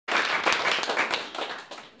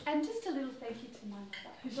you to my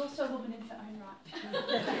mother, who's also a woman in her own right.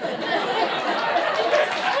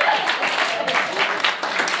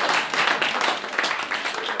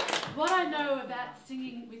 What I know about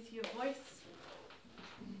singing with your voice,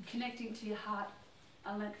 connecting to your heart,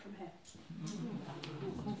 I learnt from her.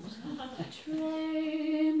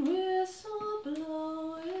 Train whistle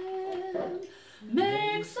blowing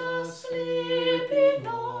makes a sleepy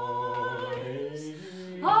noise.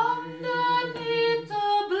 Underneath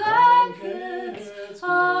the blankets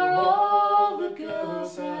are all the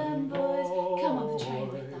girls and boys. Come on the train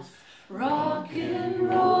with us. Rockin',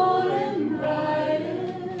 rollin', riding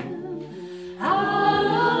out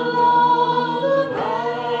along the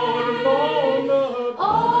bay,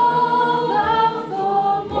 all bound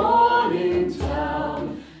for Morningtown,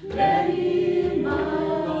 many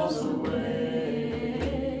miles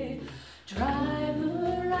away.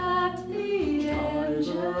 Driver at the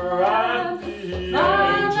engine,